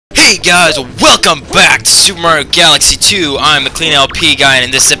Hey guys, welcome back to Super Mario Galaxy 2. I'm the TheCleanLPGuy, and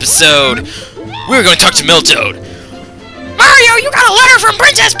in this episode, we're going to talk to Miltoad. Mario, you got a letter from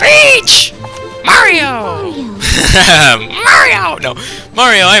Princess Peach! Mario! Mario! No,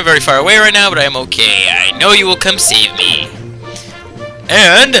 Mario, I'm very far away right now, but I am okay. I know you will come save me.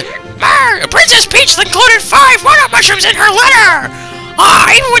 And Mario, Princess Peach included 5 one-up mushrooms in her letter!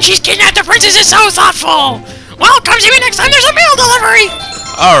 Ah, even when she's kidnapped, the princess is so thoughtful! Well, come see me next time there's a mail delivery!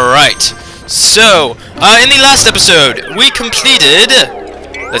 Alright, so, in the last episode, we completed...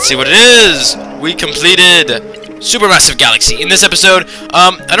 Let's see what it is! We completed Supermassive Galaxy. In this episode,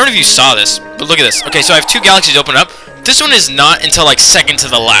 I don't know if you saw this, but look at this. Okay, so I have 2 galaxies open up. This one is not until, like, second to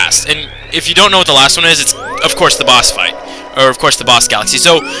the last. And if you don't know what the last one is, it's, of course, the boss fight. Or, of course, the boss galaxy.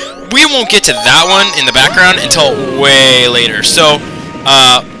 So, we won't get to that one in the background until way later. So,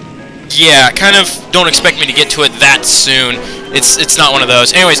 yeah, kind of don't expect me to get to it that soon. It's not one of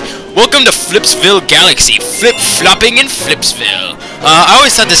those. Anyways, welcome to Flipsville Galaxy. Flip-flopping in Flipsville. I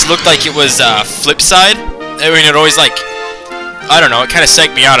always thought this looked like it was Flipside. I mean, it always, like, I don't know, it kind of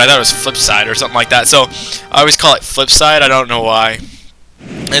psyched me out. I thought it was Flipside or something like that. So, I always call it Flipside. I don't know why.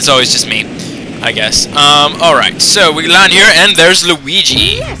 It's always just me, I guess. Alright, so we land here, and there's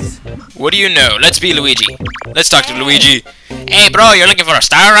Luigi. What do you know? Let's be Luigi. Let's talk to Luigi. Hey, bro, you're looking for a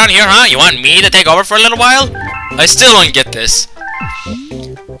star around here, huh? You want me to take over for a little while? I still don't get this.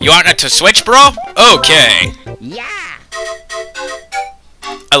 You want it to switch, bro? Okay. Yeah.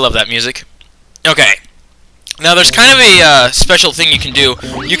 I love that music. Okay. Now, there's kind of a special thing you can do.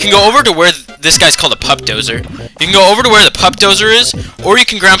 You can go over to where this guy's called a pup dozer. You can go over to where the pup dozer is, or you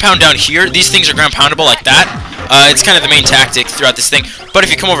can ground pound down here. These things are ground poundable like that. It's kind of the main tactic throughout this thing. But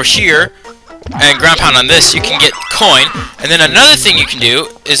if you come over here and ground pound on this, you can get coin. And then another thing you can do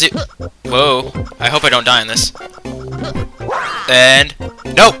is it... Whoa. I hope I don't die in this. And...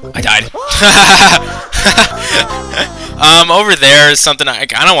 Nope! I died. Over there is something I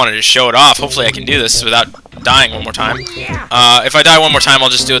kind of wanted to show it off. Hopefully I can do this without dying one more time. If I die one more time, I'll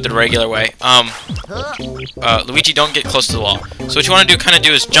just do it the regular way. Luigi, don't get close to the wall. So what you want to kind of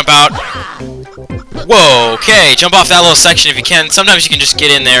do is jump out. Whoa, okay, jump off that little section if you can. Sometimes you can just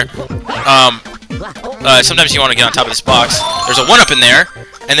get in there. Sometimes you want to get on top of this box. There's a 1-up in there.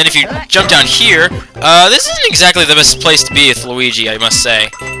 And then if you jump down here, this isn't exactly the best place to be with Luigi, I must say.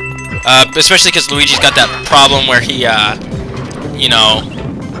 Especially because Luigi's got that problem where he, you know,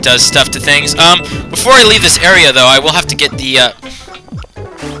 does stuff to things. Before I leave this area, though, I will have to get the,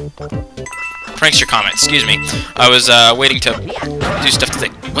 prankster comment, excuse me. I was, waiting to do stuff to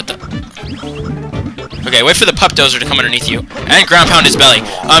think. What the? Okay, wait for the pup dozer to come underneath you. And ground pound his belly.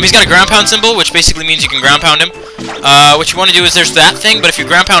 He's got a ground pound symbol, which basically means you can ground pound him. What you want to do is there's that thing, but if you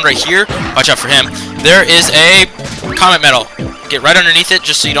ground pound right here, watch out for him, there is a comet medal. Get right underneath it,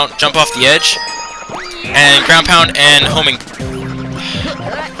 just so you don't jump off the edge. And ground pound and homing.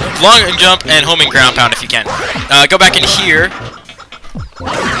 Long jump and homing ground pound if you can. Go back in here.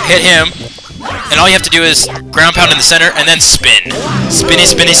 Hit him. And all you have to do is ground pound in the center and then spin. Spinny,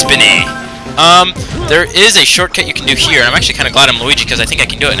 spinny, spinny. There is a shortcut you can do here. I'm actually kind of glad I'm Luigi because I think I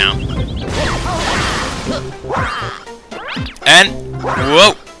can do it now. And,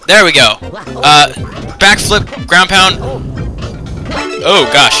 whoa, there we go. Backflip, ground pound. Oh,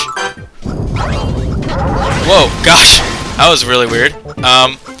 gosh. Whoa, gosh. That was really weird.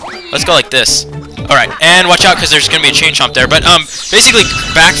 Let's go like this. Alright, and watch out because there's going to be a chain chomp there. But, basically,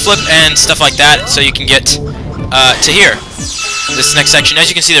 backflip and stuff like that so you can get, to here. This next section. As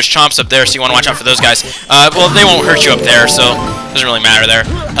you can see, there's chomps up there, so you want to watch out for those guys. Well, they won't hurt you up there, so it doesn't really matter there.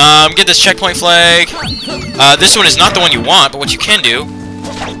 Get this checkpoint flag. This one is not the one you want, but what you can do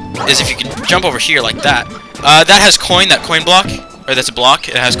is if you can jump over here like that. That has coin, that coin block. Or that's a block.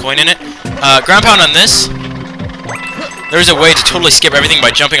 It has coin in it. Ground pound on this. There's a way to totally skip everything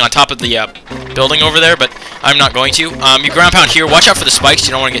by jumping on top of the building over there, but I'm not going to. You ground pound here. Watch out for the spikes.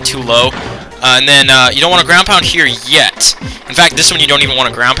 You don't want to get too low. And then you don't want to ground pound here yet. In fact, this one you don't even want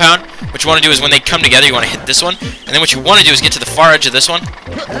to ground pound. What you want to do is when they come together, you want to hit this one. And then what you want to do is get to the far edge of this one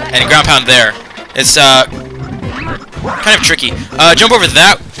and ground pound there. It's kind of tricky. Jump over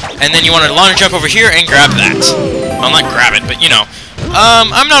that, and then you want to long jump over here and grab that. Well, not grab it, but you know.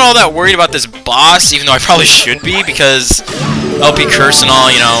 I'm not all that worried about this boss, even though I probably should be, because LP curse and all,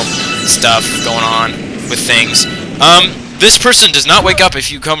 you know, stuff going on with things. This person does not wake up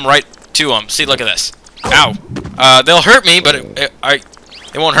if you come right to them. See, look at this. Ow. They'll hurt me, but it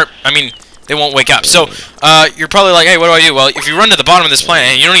won't hurt. I mean, they won't wake up. So, you're probably like, hey, what do I do? Well, if you run to the bottom of this planet,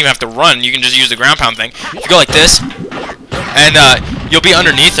 and you don't even have to run, you can just use the ground pound thing. If you go like this, and you'll be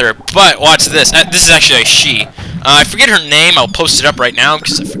underneath her. But watch this. This is actually a she. I forget her name. I'll post it up right now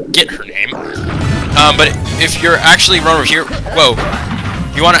because I forget her name. But if you're actually run over here, whoa,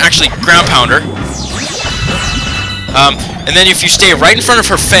 you want to actually ground pound her. And then if you stay right in front of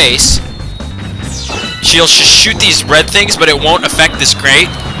her face, she'll just shoot these red things, but it won't affect this grate.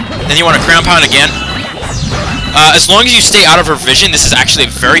 Then you want to ground pound again. As long as you stay out of her vision, this is actually a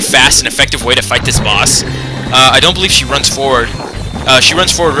very fast and effective way to fight this boss. I don't believe she runs forward. She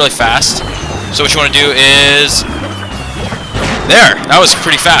runs forward really fast. So what you want to do is... There! That was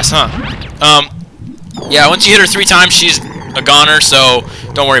pretty fast, huh? Yeah, once you hit her 3 times, she's a goner, so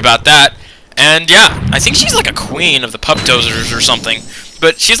don't worry about that. And yeah, I think she's like a queen of the pup dozers or something.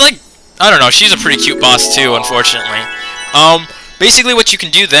 But she's like, I don't know, she's a pretty cute boss too, unfortunately. Basically what you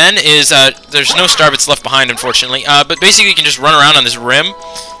can do then is, there's no star bits left behind, unfortunately. But basically you can just run around on this rim.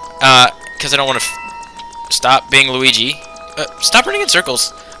 Because I don't want to stop being Luigi. Stop running in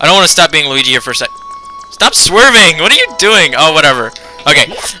circles. I don't want to stop being Luigi here for a sec. Stop swerving! What are you doing? Oh, whatever.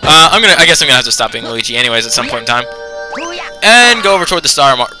 Okay, I guess I'm gonna have to stop being Luigi anyways at some point in time. And go over toward the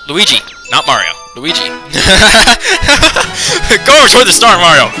star, Luigi, not Mario. Luigi. Go over toward the star,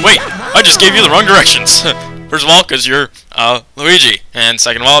 Mario. Wait, I just gave you the wrong directions. First of all, because you're, Luigi. And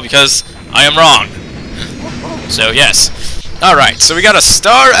second of all, because I am wrong. So, yes. Alright, so we got a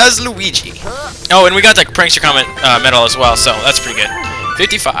star as Luigi. Oh, and we got the Prankster Comment medal as well, so that's pretty good.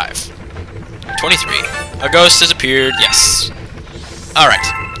 55. 23. A ghost has appeared, yes. Alright,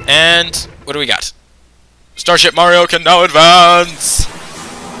 and what do we got? Starship Mario can now advance!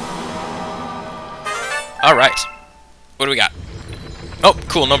 Alright, what do we got? Oh,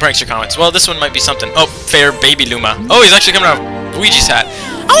 cool, no Prankster comments. Well, this one might be something. Oh, fair baby Luma. Oh, he's actually coming out of Luigi's hat.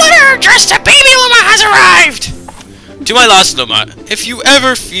 A letter addressed to baby Luma has arrived! To my lost Luma, if you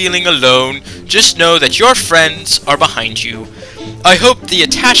ever feeling alone, just know that your friends are behind you. I hope the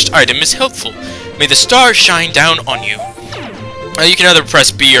attached item is helpful. May the stars shine down on you. You can either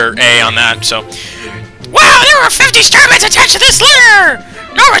press B or A on that, so... Wow, there are 50 star bits attached to this letter!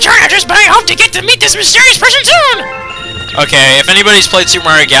 No return address, but I hope to get to meet this mysterious person soon! Okay, if anybody's played Super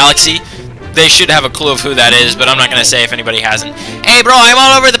Mario Galaxy, they should have a clue of who that is, but I'm not gonna say if anybody hasn't. Hey bro, I'm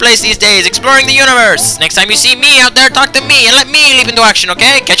all over the place these days, exploring the universe! Next time you see me out there, talk to me, and let me leap into action,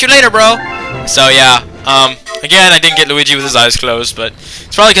 okay? Catch you later, bro! So yeah, again, I didn't get Luigi with his eyes closed, but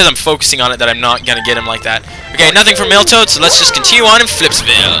it's probably because I'm focusing on it that I'm not gonna get him like that. Okay, nothing from Miltoad, so let's just continue on in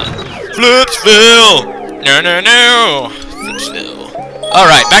Flipsville. Flipsville! No! Flipsville.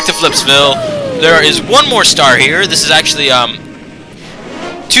 Alright, back to Flipsville. There is one more star here. This is actually,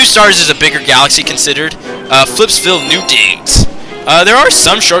 2 stars is a bigger galaxy considered. Flipsville New Digs. There are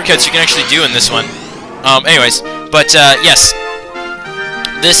some shortcuts you can actually do in this one. Anyways, but, yes.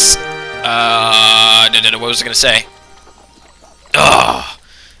 This, what was I gonna say? Ugh.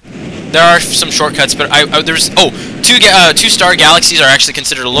 There are some shortcuts, but there's 2 star galaxies are actually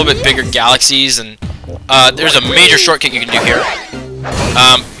considered a little bit bigger galaxies, and there's a major shortcut you can do here.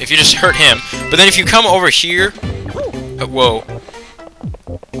 If you just hurt him, but then if you come over here, whoa,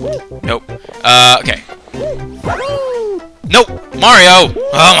 nope, okay, nope, Mario.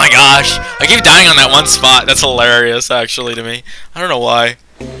 Oh my gosh, I keep dying on that one spot. That's hilarious, actually, to me. I don't know why.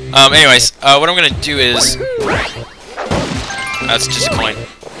 Anyways, what I'm gonna do is, that's just a coin.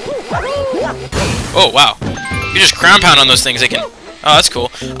 Oh, wow. You just ground pound on those things, they can... Oh, that's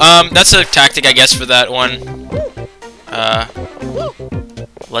cool. That's a tactic, I guess, for that one.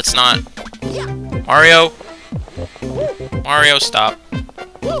 Let's not... Mario, stop.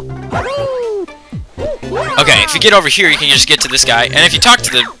 Okay, if you get over here, you can just get to this guy. And if you talk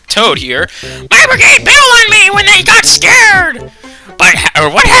to the Toad here... My brigade bailed on me when they got scared! But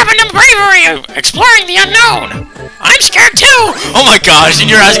what happened to bravery of exploring the unknown? I'm scared too! Oh my gosh, and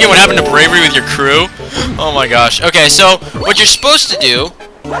you're asking what happened to bravery with your crew? Oh my gosh. Okay, so what you're supposed to do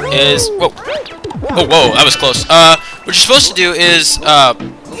is... Whoa. Oh, whoa, that was close. What you're supposed to do is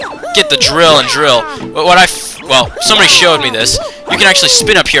get the drill and drill. But well, somebody showed me this. You can actually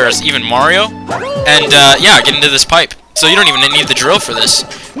spin up here as even Mario. And, yeah, get into this pipe. So you don't even need the drill for this.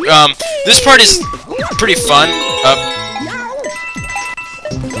 This part is pretty fun.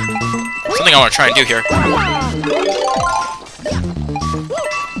 Something I want to try and do here.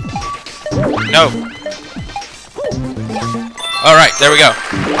 No. Alright, there we go.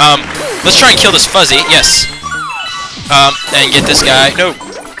 Let's try and kill this fuzzy. Yes. And get this guy. No.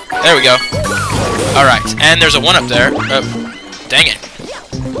 There we go. Alright, and there's a 1 up there. Dang it.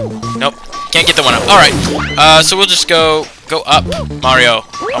 Nope. Can't get the 1 up. Alright. So we'll just go up, Mario.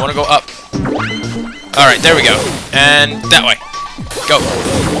 I want to go up. Alright, there we go. And that way. Go.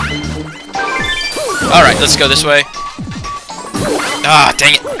 Alright, let's go this way. Ah,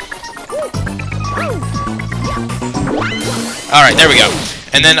 dang it. Alright, there we go.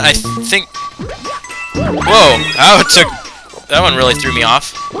 And then I think... Whoa! That one really threw me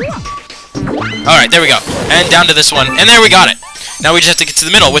off. Alright, there we go. And down to this one. And there we got it! Now we just have to get to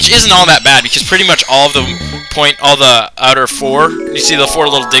the middle, which isn't all that bad, because pretty much all the outer 4, you see the 4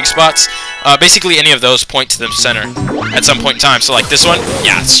 little dig spots? Basically any of those point to the center at some point in time. So like this one,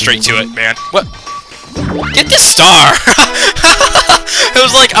 yeah, straight to it, man. What? Get this star! It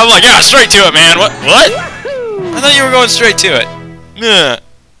was like, I'm like, yeah, straight to it, man. What? I thought you were going straight to it. Yeah.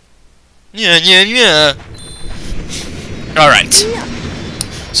 Alright.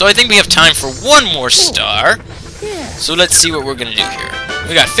 So I think we have time for one more star. So let's see what we're gonna do here.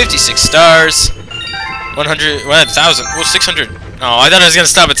 We got 56 stars. 100, 1,000, well, 600. Oh, I thought I was gonna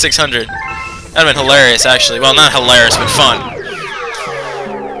stop at 600. That'd have been hilarious, actually. Well, not hilarious, but fun.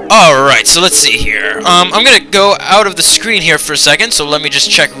 Alright, so let's see here. I'm gonna go out of the screen here for a second, so let me just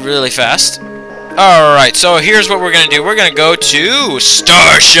check really fast. Alright, so here's what we're gonna do. We're gonna go to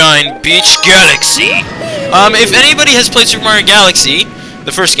Starshine Beach Galaxy. If anybody has played Super Mario Galaxy,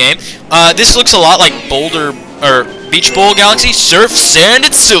 the first game, this looks a lot like Beach Bowl Galaxy, Surf, Sand,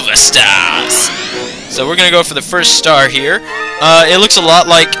 and Silver Stars. So we're gonna go for the first star here. It looks a lot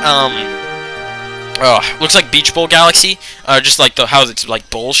like, looks like Beach Bowl Galaxy, just like how it's like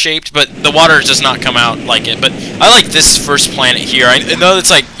bowl shaped, but the water does not come out like it. But I like this first planet here. I know it's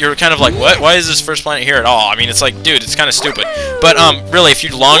like, you're kind of like, what? Why is this first planet here at all? I mean, it's like, dude, it's kind of stupid. But really, if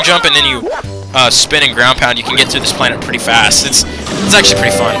you long jump and then you spin and ground pound, you can get through this planet pretty fast. It's actually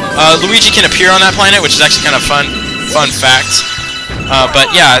pretty fun. Luigi can appear on that planet, which is actually kind of fun fact.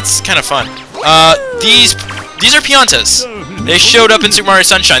 But yeah, it's kind of fun. These are Piantas. They showed up in Super Mario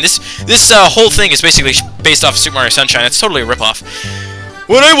Sunshine. This whole thing is basically based off of Super Mario Sunshine. It's totally a ripoff.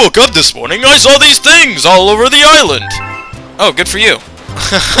 When I woke up this morning, I saw these things all over the island. Oh, good for you.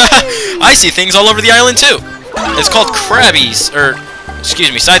 I see things all over the island too. It's called Krabbies, or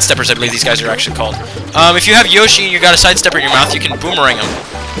excuse me, sidesteppers, I believe these guys are actually called. If you have Yoshi and you got a sidestepper in your mouth, you can boomerang them.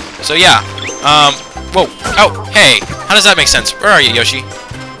 So yeah. Whoa. Oh, hey. How does that make sense? Where are you, Yoshi?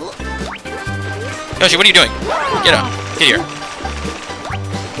 Yoshi, what are you doing? Get up. Get here.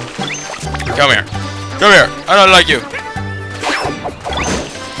 Come here. Come here. I don't like you.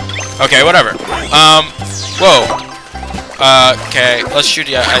 Okay, whatever. Whoa. Okay, let's shoot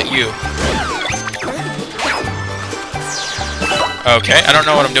at you. Okay, I don't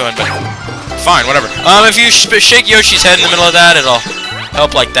know what I'm doing, but fine, whatever. If you shake Yoshi's head in the middle of that, it'll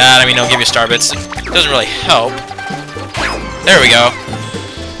help like that. I mean, it'll give you star bits. It doesn't really help. There we go.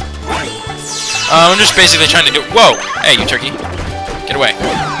 I'm just basically trying to do... Whoa! Hey, you turkey. Get away.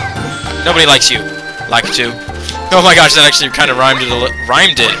 Nobody likes you. Like to. Oh my gosh, that actually kind of rhymed it a little.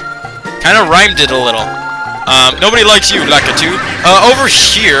 Kind of rhymed it a little. Nobody likes you, like a two. Over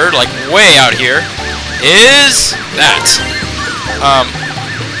here, like way out here, is that.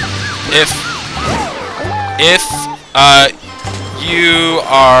 If you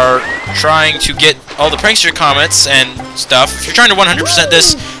are trying to get all the prankster comments and stuff, if you're trying to 100%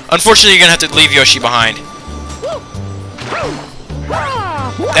 this, unfortunately you're gonna have to leave Yoshi behind.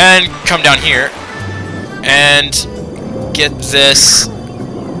 And come down here and get this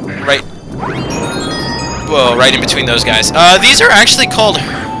right in between those guys. These are actually called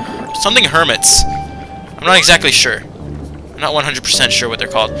something hermits. I'm not exactly sure. I'm not 100% sure what they're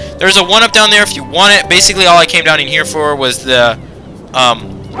called. There's a 1-up down there if you want it. Basically all I came down in here for was the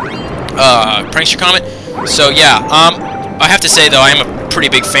prankster comment. So yeah, I have to say though, I am a pretty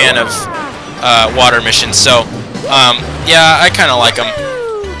big fan of water missions, so yeah, I kind of like them.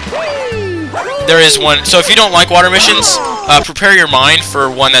 There is one, so if you don't like water missions, prepare your mind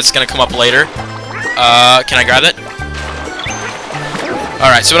for one that's going to come up later. Can I grab it?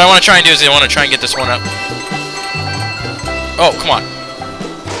 Alright, so what I want to try and do is I want to try and get this one up. Oh, come on.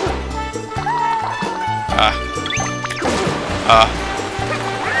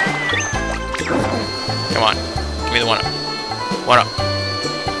 Come on. Give me the 1-up. 1-up.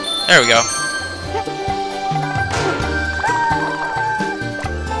 There we go.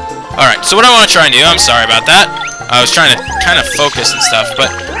 Alright, so what I want to try and do, I'm sorry about that. I was trying to kind of focus and stuff,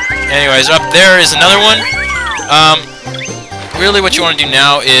 but anyways, up there is another one. Really what you want to do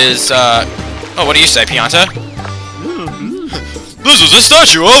now is, oh, what do you say, Pianta? This is a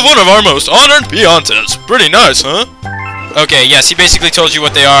statue of one of our most honored Piantas. Pretty nice, huh? Okay, yes, he basically told you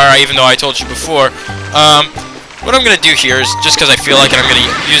what they are, even though I told you before. What I'm going to do here is, just because I feel like it, I'm going to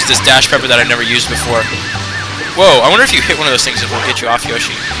use this dash pepper that I've never used before. Whoa, I wonder if you hit one of those things, it will get you off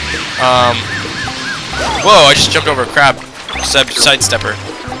Yoshi. Whoa, I just jumped over a crab sidestepper.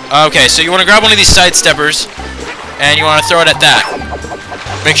 Okay, so you want to grab one of these sidesteppers, and you want to throw it at that.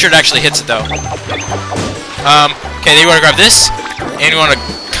 Make sure it actually hits it, though. Okay, then you want to grab this, and you want to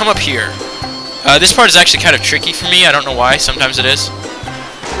come up here. This part is actually kind of tricky for me. I don't know why. Sometimes it is.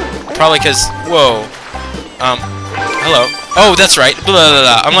 Probably because... Whoa. Hello. Oh, that's right. Blah, blah,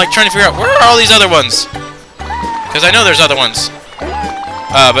 blah. I'm like trying to figure out where are all these other ones? Because I know there's other ones.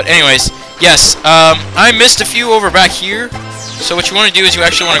 But anyways, yes. I missed a few over back here. So what you want to do is you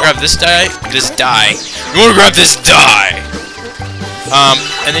actually want to grab this die. You want to grab this die.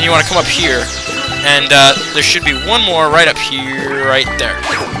 And then you want to come up here. And there should be one more right up here, right there.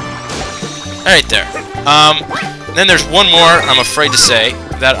 Right there. Then there's one more, I'm afraid to say,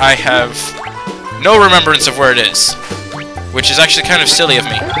 that I have no remembrance of where it is. Which is actually kind of silly of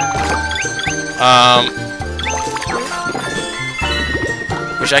me.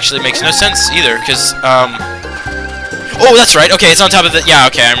 Which actually makes no sense either, because, oh, that's right. Okay, it's on top of the... Yeah,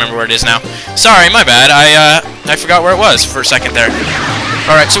 okay, I remember where it is now. Sorry, my bad. I forgot where it was for a second there.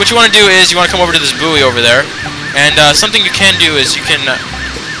 Alright, so what you want to do is you want to come over to this buoy over there. And something you can do is you can...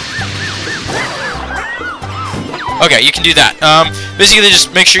 Okay, you can do that. Basically,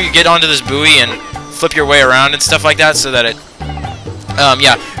 just make sure you get onto this buoy and flip your way around and stuff like that so that it...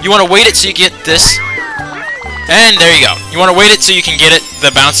 yeah, you want to weight it so you get this. And there you go. You want to weight it so you can get it,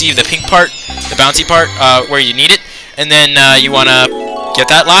 the pink part, the bouncy part, where you need it. And then you want to get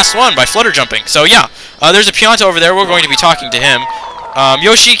that last one by flutter jumping. So yeah, there's a Pianta over there. We're going to be talking to him.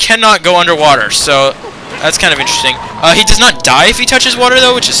 Yoshi cannot go underwater, so that's kind of interesting. He does not die if he touches water,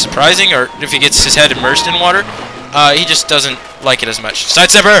 though, which is surprising, or if he gets his head immersed in water. He just doesn't like it as much.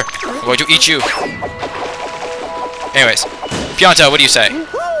 Sidestepper! I'm going to eat you. Anyways, Pianta, what do you say?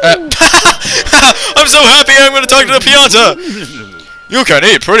 I'm so happy I'm going to talk to the Pianta! You can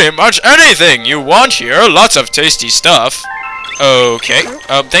eat pretty much anything you want here. Lots of tasty stuff. Okay.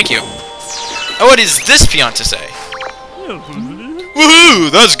 Thank you. Oh, what does this Pianta say?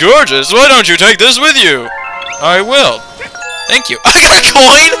 Woohoo! That's gorgeous. Why don't you take this with you? I will. Thank you. I got a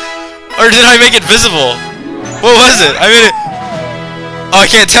coin? Or did I make it visible? What was it? I made it... Oh, I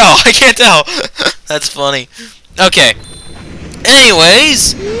can't tell. I can't tell. That's funny. Okay.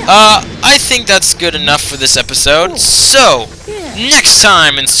 Anyways, I think that's good enough for this episode. So, next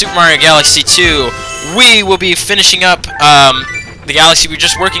time in Super Mario Galaxy 2, we will be finishing up the galaxy we're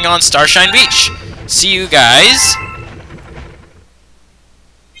just working on, Starshine Beach. See you guys.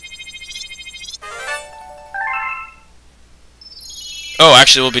 Oh,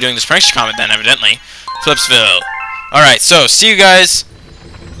 actually, we'll be doing this prankster comment then, evidently. Flipsville. Alright, so, see you guys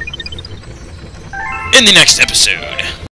in the next episode.